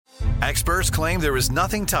Experts claim there is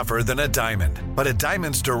nothing tougher than a diamond. But at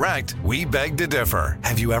Diamonds Direct, we beg to differ.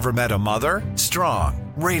 Have you ever met a mother?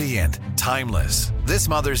 Strong, radiant, timeless. This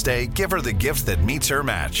Mother's Day, give her the gift that meets her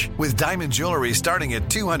match. With diamond jewelry starting at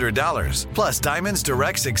 $200. Plus, Diamonds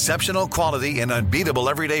Direct's exceptional quality and unbeatable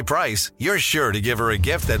everyday price, you're sure to give her a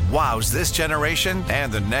gift that wows this generation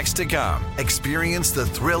and the next to come. Experience the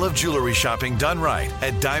thrill of jewelry shopping done right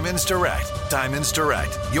at Diamonds Direct. Diamonds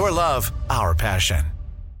Direct. Your love, our passion.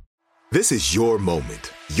 This is your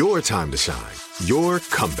moment, your time to shine, your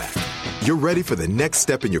comeback. You're ready for the next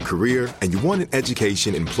step in your career, and you want an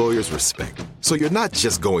education employers respect. So you're not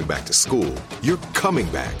just going back to school, you're coming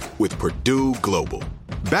back with Purdue Global.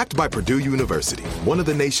 Backed by Purdue University, one of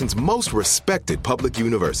the nation's most respected public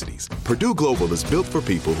universities, Purdue Global is built for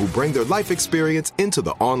people who bring their life experience into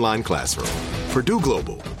the online classroom. Purdue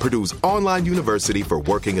Global, Purdue's online university for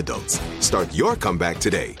working adults. Start your comeback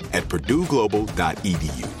today at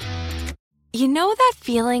purdueglobal.edu. You know that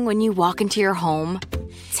feeling when you walk into your home,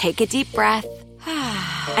 take a deep breath,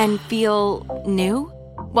 and feel new?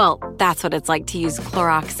 Well, that's what it's like to use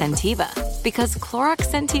Clorox Scentiva. Because Clorox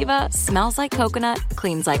Scentiva smells like coconut,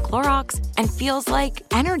 cleans like Clorox, and feels like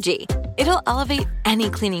energy. It'll elevate any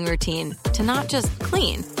cleaning routine to not just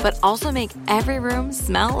clean, but also make every room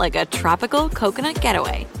smell like a tropical coconut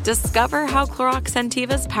getaway. Discover how Clorox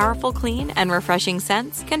Scentiva's powerful clean and refreshing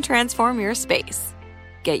scents can transform your space.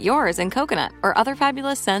 Get yours in coconut or other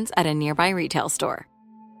fabulous scents at a nearby retail store.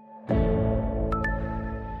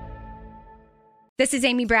 This is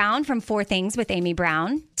Amy Brown from 4 Things with Amy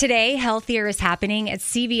Brown. Today, Healthier is happening at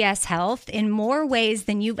CVS Health in more ways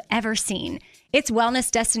than you've ever seen. It's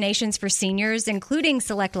wellness destinations for seniors, including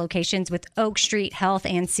select locations with Oak Street Health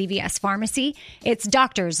and CVS Pharmacy. It's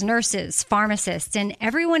doctors, nurses, pharmacists, and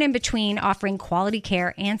everyone in between offering quality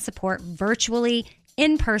care and support virtually,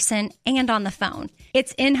 in person, and on the phone.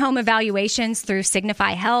 It's in-home evaluations through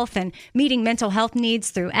Signify Health and meeting mental health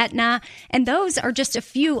needs through Aetna. And those are just a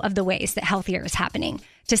few of the ways that Healthier is happening.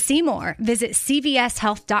 To see more, visit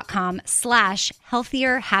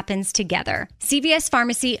cvshealth.com/healthier happens together. CVS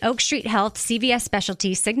Pharmacy, Oak Street Health, CVS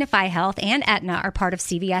Specialty, Signify Health, and Aetna are part of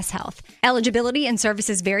CVS Health. Eligibility and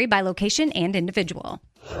services vary by location and individual.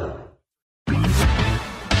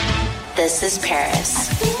 This is Paris.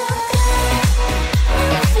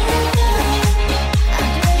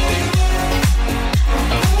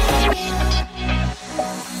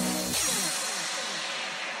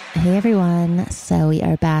 Hey everyone, so we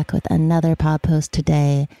are back with another pod post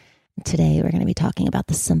today. Today we're going to be talking about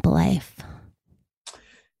the simple life.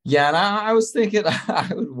 Yeah, and I was thinking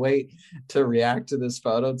I would wait to react to this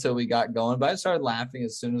photo until we got going, but I started laughing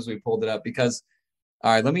as soon as we pulled it up because,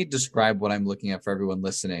 all right, let me describe what I'm looking at for everyone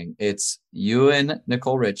listening. It's you and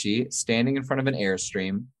Nicole Richie standing in front of an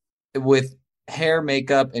Airstream with hair,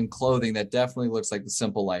 makeup, and clothing that definitely looks like the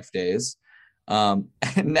Simple Life days. And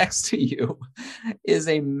next to you is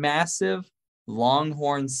a massive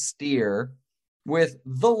longhorn steer with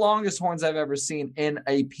the longest horns I've ever seen in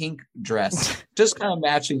a pink dress, just kind of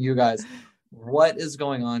matching you guys. What is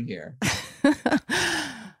going on here?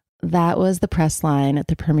 That was the press line at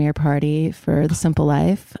the premiere party for The Simple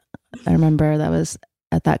Life. I remember that was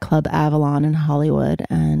at that Club Avalon in Hollywood,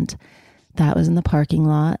 and that was in the parking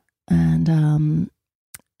lot. And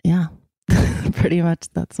yeah, pretty much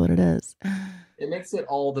that's what it is. It makes it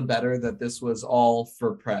all the better that this was all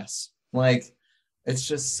for press. Like, it's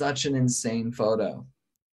just such an insane photo.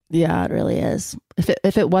 Yeah, it really is.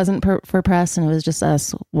 If it wasn't for press and it was just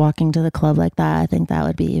us walking to the club like that, I think that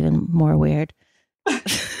would be even more weird.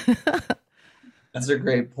 That's a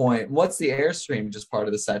great point. What's the Airstream? Just part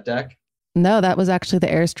of the set deck? No, that was actually the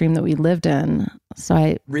Airstream that we lived in.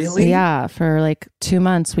 Really? Yeah, for like 2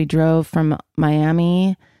 months we drove from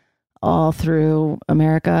Miami all through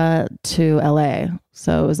America to LA.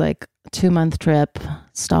 So it was like a 2-month trip,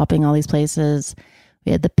 stopping all these places.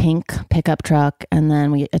 We had the pink pickup truck, and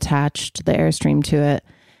then we attached the Airstream to it.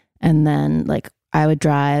 And then like I would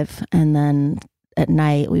drive, and then at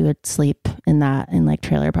night we would sleep in like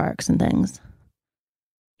trailer parks and things.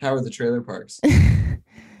 How are the trailer parks?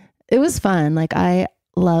 It was fun. Like I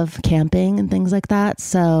love camping and things like that.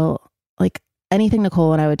 So like anything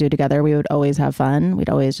Nicole and I would do together, we would always have fun. We'd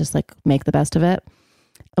always just like make the best of it.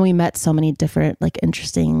 And we met so many different like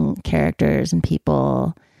interesting characters and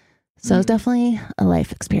people. So it was definitely a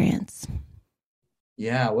life experience.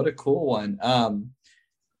 Yeah, what a cool one. I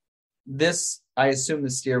assume the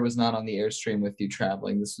steer was not on the Airstream with you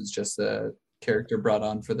traveling. This was just a character brought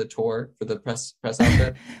on for the tour, for the press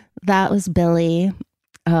outfit. That was Billy.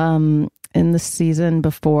 In the season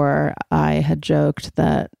before, I had joked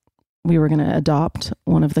that we were going to adopt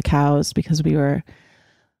one of the cows because we were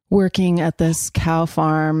working at this cow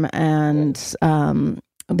farm, and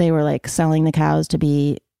they were like selling the cows to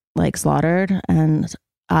be like slaughtered, and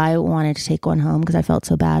I wanted to take one home because I felt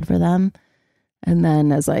so bad for them. And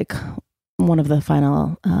then as like one of the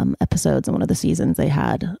final episodes in one of the seasons, they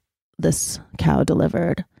had this cow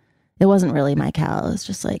delivered. It wasn't really my cow. It was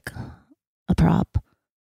just like a prop.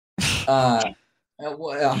 Well,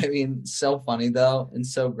 I mean, so funny though, and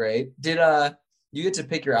so great. Did you get to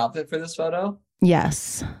pick your outfit for this photo?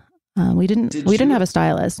 Yes. We didn't have a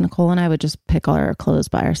stylist. Nicole and I would just pick all our clothes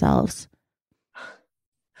by ourselves.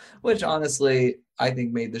 Which honestly, I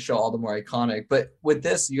think made the show all the more iconic. But with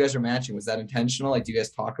this, you guys are matching. Was that intentional? Like, do you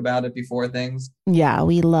guys talk about it before things? Yeah,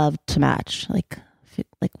 we love to match. Like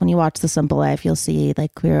when you watch The Simple Life, you'll see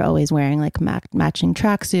like we were always wearing like matching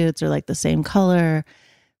tracksuits or like the same color.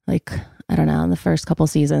 Like, I don't know, in the first couple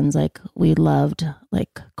seasons, like we loved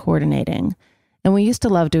like coordinating. And we used to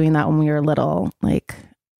love doing that when we were little. Like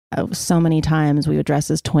so many times we would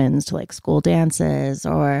dress as twins to like school dances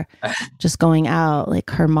or just going out. Like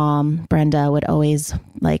her mom, Brenda, would always,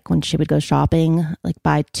 like when she would go shopping, like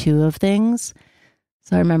buy two of things.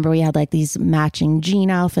 So I remember we had like these matching jean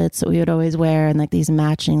outfits that we would always wear and like these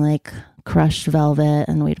matching like crushed velvet,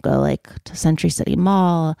 and we'd go like to Century City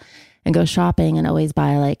Mall and go shopping and always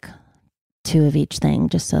buy like two of each thing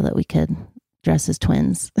just so that we could dress as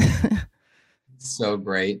twins. So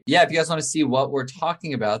great. Yeah, if you guys want to see what we're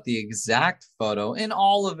talking about, the exact photo in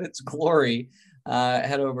all of its glory,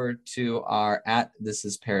 head over to our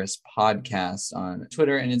 @ThisIsParis podcast on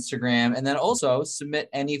Twitter and Instagram. And then also submit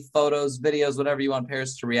any photos, videos, whatever you want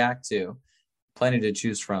Paris to react to. Plenty to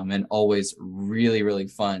choose from, and always really, really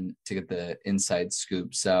fun to get the inside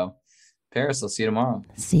scoop. So Paris, I'll see you tomorrow.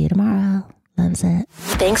 See you tomorrow. Loves it.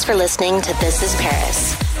 Thanks for listening to This is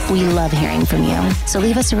Paris. We love hearing from you. So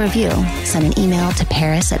leave us a review. Send an email to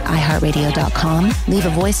paris@iheartradio.com. Leave a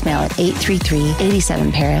voicemail at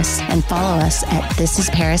 833-87-PARIS. And follow us at This is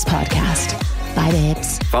Paris Podcast. Bye,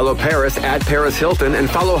 babes. Follow Paris at Paris Hilton and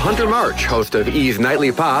follow Hunter March, host of E's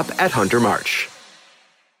Nightly Pop, at Hunter March.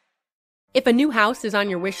 If a new house is on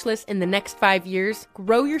your wish list in the next 5 years,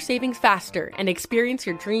 grow your savings faster and experience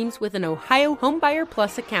your dreams with an Ohio Homebuyer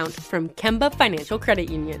Plus account from Kemba Financial Credit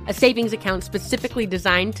Union. A savings account specifically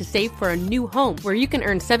designed to save for a new home, where you can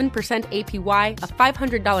earn 7% APY, a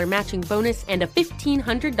 $500 matching bonus, and a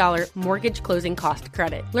 $1,500 mortgage closing cost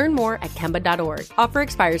credit. Learn more at Kemba.org. Offer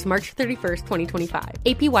expires March 31st, 2025.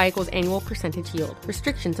 APY equals annual percentage yield.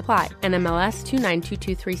 Restrictions apply. NMLS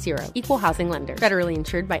 292230. Equal housing lender. Federally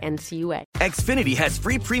insured by NCUA. Xfinity has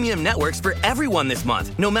free premium networks for everyone this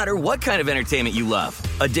month, no matter what kind of entertainment you love.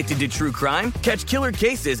 Addicted to true crime? Catch killer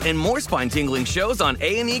cases and more spine-tingling shows on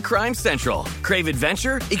A&E Crime Central. Crave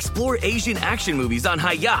adventure? Explore Asian action movies on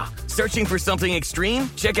Hi-Ya. Searching for something extreme?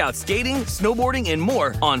 Check out skating, snowboarding, and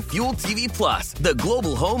more on Fuel TV Plus, the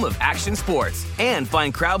global home of action sports. And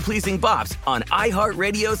find crowd-pleasing bops on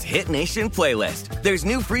iHeartRadio's Hit Nation playlist. There's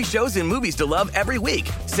new free shows and movies to love every week.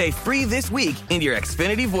 Say free this week in your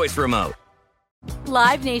Xfinity voice remote.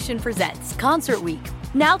 Live Nation presents Concert Week.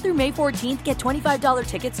 Now through May 14th, get $25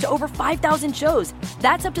 tickets to over 5,000 shows.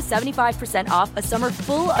 That's up to 75% off a summer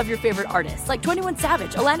full of your favorite artists like 21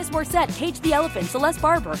 Savage, Alanis Morissette, Cage the Elephant, Celeste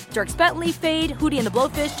Barber, Dierks Bentley, Fade, Hootie and the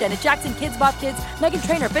Blowfish, Janet Jackson, Kids Bop Kids, Meghan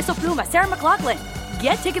Trainor, Peso Pluma, Sarah McLachlan.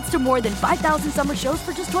 Get tickets to more than 5,000 summer shows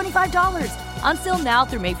for just $25. Until now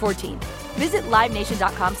through May 14th. Visit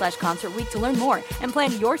LiveNation.com/Concert Week to learn more and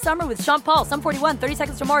plan your summer with Sean Paul, Sum 41, 30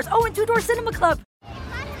 Seconds to Mars, and Two Door Cinema Club.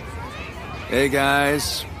 Hey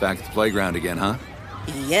guys, back at the playground again, huh?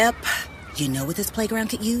 Yep. You know what this playground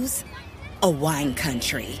could use? A wine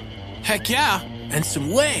country. Heck yeah, and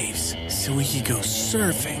some waves so we could go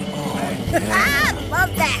surfing. Oh, yeah.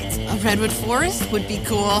 Love that. A redwood forest would be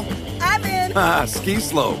cool. I'm in. Ski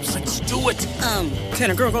slopes. Let's do it.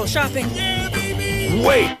 Can a girl go shopping? Yeah, baby.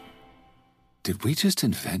 Wait. Did we just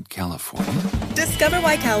invent California? Discover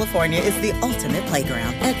why California is the ultimate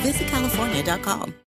playground at visitcalifornia.com.